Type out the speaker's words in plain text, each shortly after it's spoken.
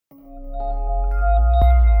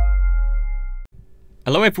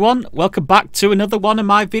Hello everyone, welcome back to another one of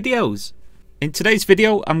my videos. In today's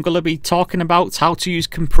video I'm going to be talking about how to use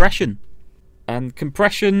compression. And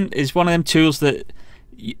compression is one of them tools that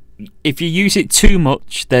if you use it too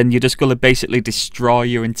much then you're just going to basically destroy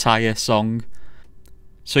your entire song.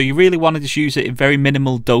 So you really want to just use it in very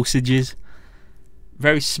minimal dosages,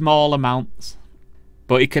 very small amounts,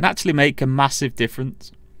 but it can actually make a massive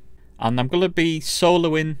difference. And I'm going to be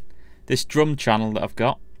soloing this drum channel that I've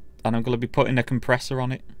got, and I'm going to be putting a compressor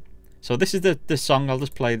on it. So this is the song. I'll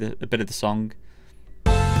just play a bit of the song.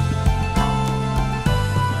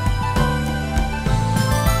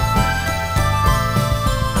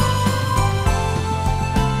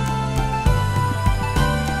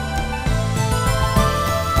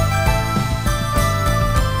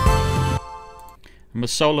 I'm going to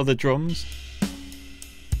solo the drums.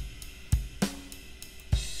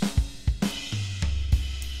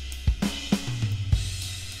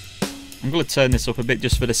 I'm going to turn this up a bit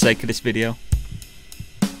just for the sake of this video.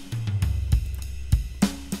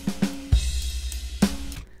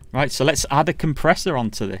 Right, so let's add a compressor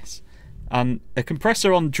onto this. And a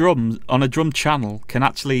compressor on drums, on a drum channel, can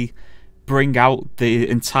actually bring out the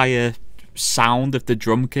entire sound of the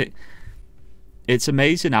drum kit. It's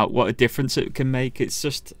amazing what a difference it can make. It's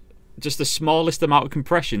just the smallest amount of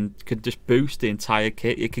compression could just boost the entire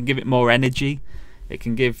kit. It can give it more energy. It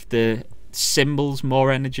can give the cymbals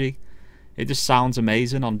more energy. It just sounds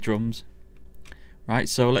amazing on drums. Right,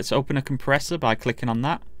 so let's open a compressor by clicking on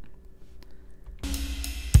that.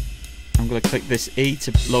 I'm going to click this E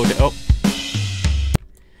to load it up.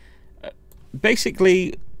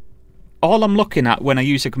 Basically, all I'm looking at when I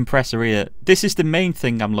use a compressor here, this is the main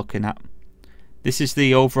thing I'm looking at. This is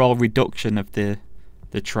the overall reduction of the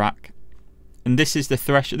track. And this is the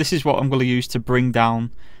threshold. This is what I'm going to use to bring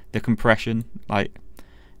down the compression. Like,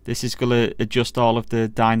 this is going to adjust all of the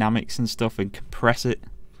dynamics and stuff and compress it.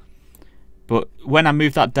 But when I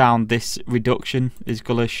move that down, this reduction is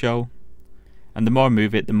going to show. And the more I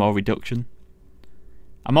move it, the more reduction.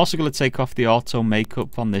 I'm also going to take off the auto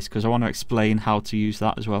makeup on this because I want to explain how to use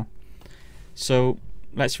that as well. So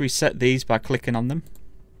let's reset these by clicking on them.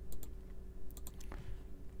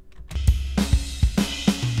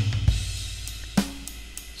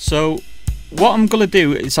 So what I'm going to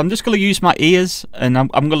do is I'm just going to use my ears and I'm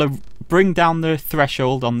going to bring down the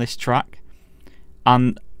threshold on this track.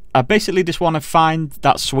 And I basically just want to find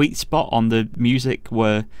that sweet spot on the music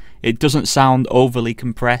where it doesn't sound overly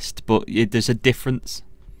compressed, but there's a difference.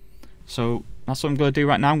 So that's what I'm going to do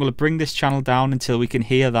right now. I'm going to bring this channel down until we can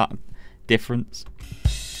hear that difference.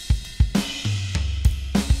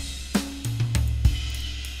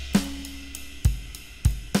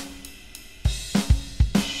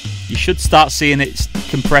 You should start seeing it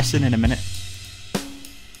compressing in a minute.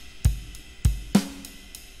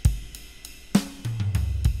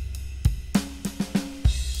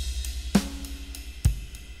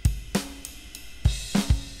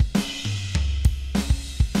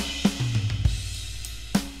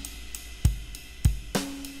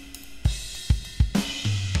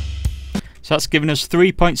 So that's giving us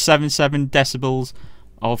 3.77 decibels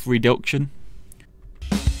of reduction.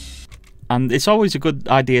 And it's always a good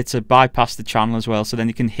idea to bypass the channel as well, so then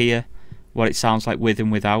you can hear what it sounds like with and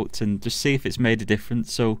without and just see if it's made a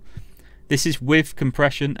difference. So this is with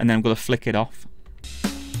compression, and then I'm going to flick it off.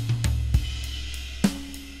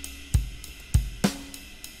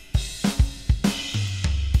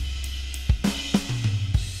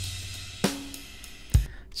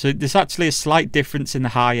 So there's actually a slight difference in the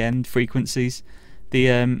high-end frequencies.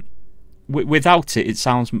 Without it, it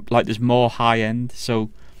sounds like there's more high-end. So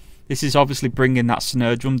this is obviously bringing that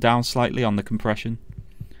snare drum down slightly on the compression.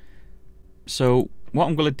 So what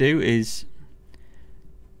I'm going to do is,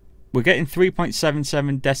 we're getting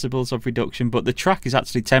 3.77 decibels of reduction, but the track is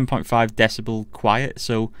actually 10.5 decibel quiet.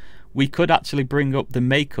 So we could actually bring up the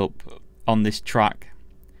makeup on this track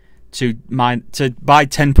to by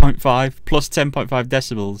 10.5 plus 10.5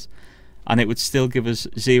 decibels, and it would still give us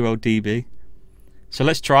 0 dB. So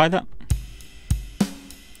let's try that.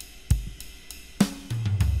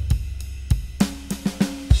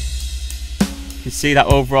 You can see that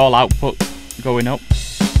overall output going up.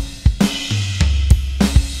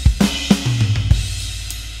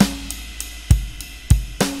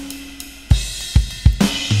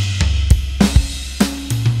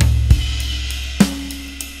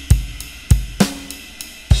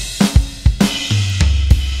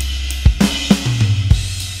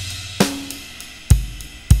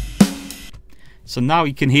 So now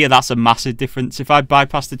you can hear that's a massive difference. If I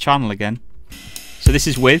bypass the channel again, so this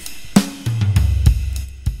is with,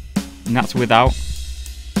 and that's without.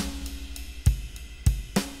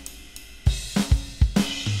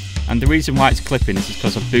 And the reason why it's clipping is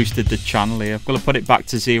because I've boosted the channel here. I've got to put it back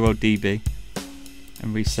to 0 dB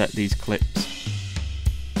and reset these clips.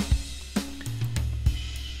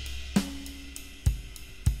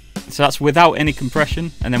 So that's without any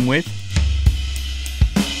compression, and then with.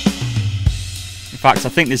 In fact, I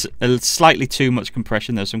think there's a slightly too much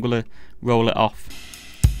compression there, so I'm going to roll it off.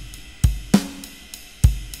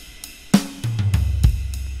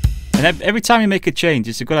 And every time you make a change,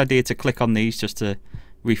 it's a good idea to click on these just to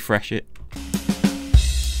refresh it.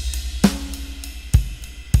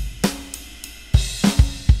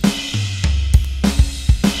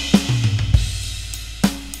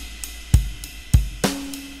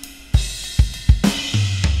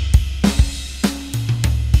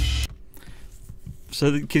 So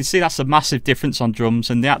you can see that's a massive difference on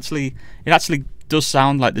drums, and it actually does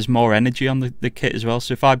sound like there's more energy on the kit as well.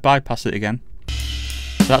 So if I bypass it again,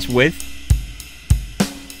 so that's with.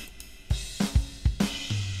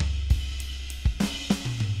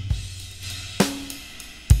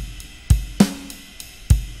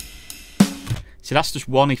 See, that's just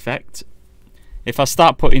one effect. If I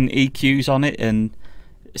start putting EQs on it and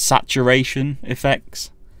saturation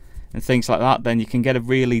effects and things like that, then you can get a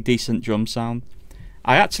really decent drum sound.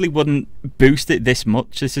 I actually wouldn't boost it this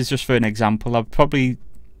much. This is just for an example. I'd probably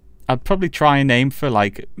try and aim for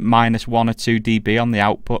like -1 or 2 dB on the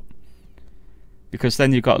output, because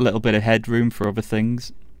then you've got a little bit of headroom for other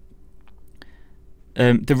things.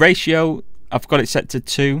 The ratio, I've got it set to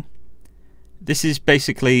 2. This is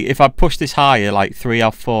basically, if I push this higher, like 3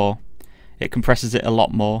 or 4, it compresses it a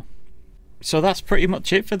lot more. So that's pretty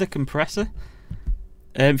much it for the compressor.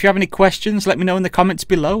 If you have any questions, let me know in the comments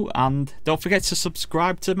below, and don't forget to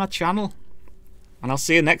subscribe to my channel. And I'll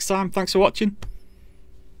see you next time. Thanks for watching.